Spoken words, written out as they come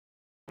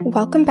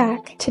Welcome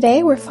back.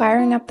 Today we're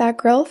firing up that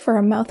grill for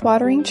a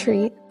mouth-watering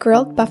treat,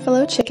 grilled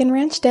buffalo chicken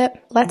ranch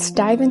dip. Let's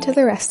dive into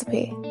the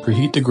recipe.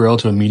 Preheat the grill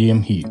to a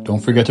medium heat. Don't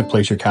forget to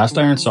place your cast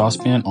iron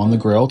saucepan on the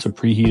grill to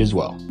preheat as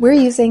well. We're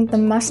using the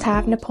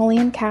must-have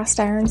Napoleon cast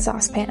iron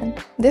saucepan.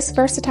 This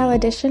versatile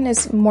addition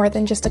is more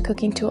than just a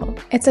cooking tool.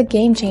 It's a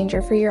game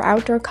changer for your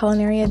outdoor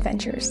culinary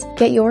adventures.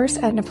 Get yours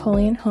at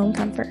Napoleon Home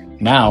Comfort.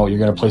 Now you're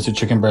going to place the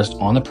chicken breast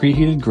on the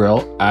preheated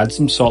grill, add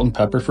some salt and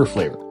pepper for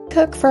flavor.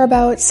 Cook for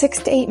about 6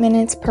 to 8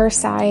 minutes per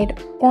side,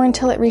 or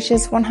until it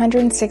reaches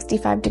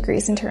 165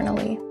 degrees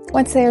internally.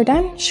 Once they are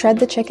done, shred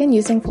the chicken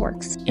using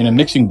forks. In a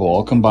mixing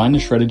bowl, combine the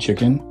shredded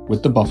chicken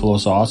with the buffalo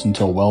sauce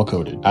until well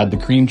coated. Add the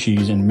cream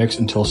cheese and mix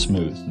until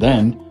smooth.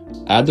 Then,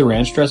 add the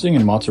ranch dressing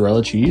and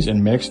mozzarella cheese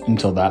and mix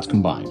until that's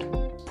combined.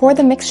 Pour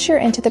the mixture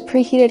into the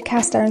preheated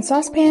cast iron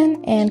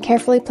saucepan and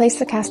carefully place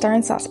the cast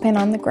iron saucepan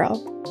on the grill.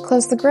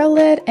 Close the grill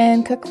lid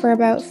and cook for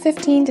about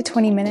 15 to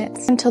 20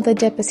 minutes until the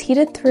dip is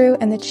heated through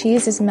and the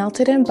cheese is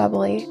melted and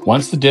bubbly.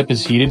 Once the dip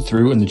is heated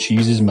through and the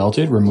cheese is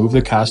melted, remove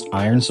the cast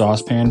iron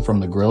saucepan from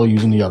the grill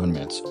using the oven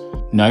mitts.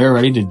 Now you're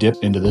ready to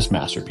dip into this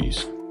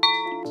masterpiece.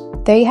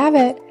 There you have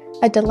it.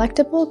 A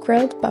delectable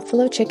grilled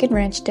buffalo chicken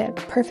ranch dip,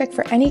 perfect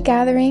for any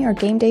gathering or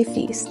game day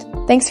feast.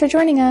 Thanks for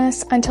joining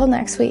us. Until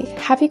next week,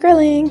 happy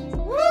grilling!